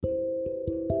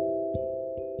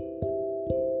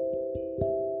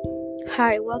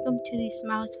Hi, welcome to the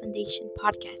Smiles Foundation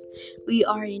podcast. We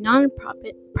are a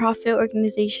non-profit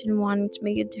organization wanting to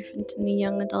make a difference in the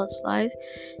young adult's life.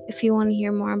 If you want to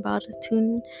hear more about us,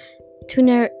 tune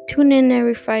in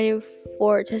every Friday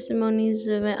for testimonies,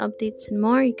 event updates, and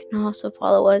more. You can also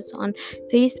follow us on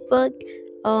Facebook.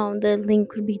 The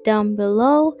link would be down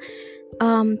below.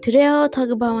 Today I'll talk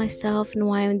about myself and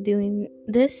why I'm doing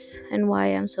this and why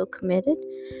I'm so committed.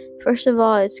 First of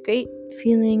all, it's a great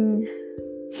feeling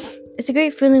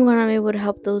when I'm able to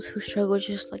help those who struggle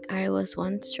just like I was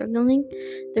once struggling.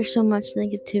 There's so much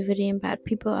negativity and bad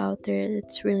people out there.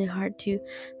 It's really hard to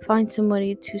find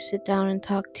somebody to sit down and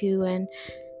talk to and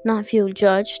not feel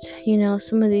judged.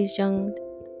 Some of these young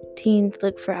teens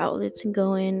look for outlets and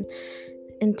go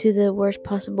into the worst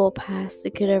possible past they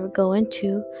could ever go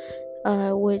into,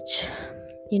 which,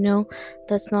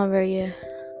 that's not very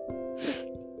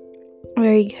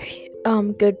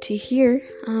good to hear.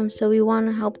 So we want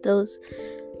to help those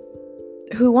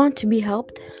who want to be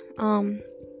helped. When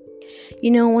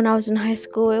I was in high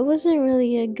school, it wasn't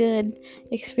really a good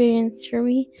experience for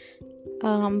me.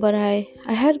 But I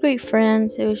had great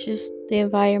friends. It was just the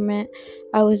environment.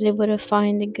 I was able to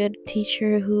find a good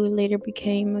teacher who later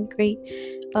became a great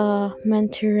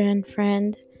mentor and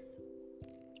friend.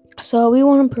 So we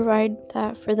want to provide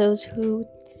that for those who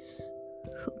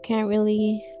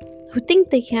think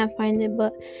they can't find it,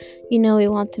 but we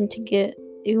want them to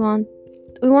we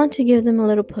want to give them a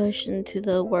little push into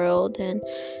the world and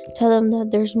tell them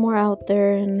that there's more out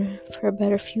there and for a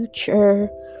better future.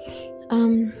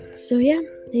 So yeah,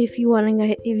 if you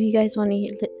guys want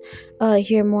to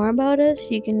hear more about us,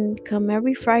 you can come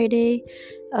every Friday.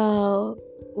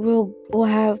 We'll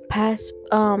have past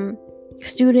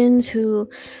students who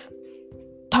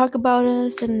talk about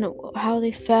us and how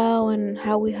they fell and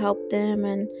how we helped them,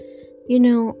 and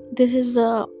this is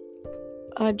a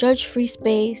judge-free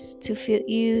space to feel.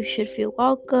 You should feel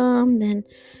welcomed, and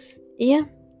yeah,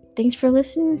 thanks for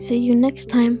listening. See you next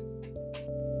time.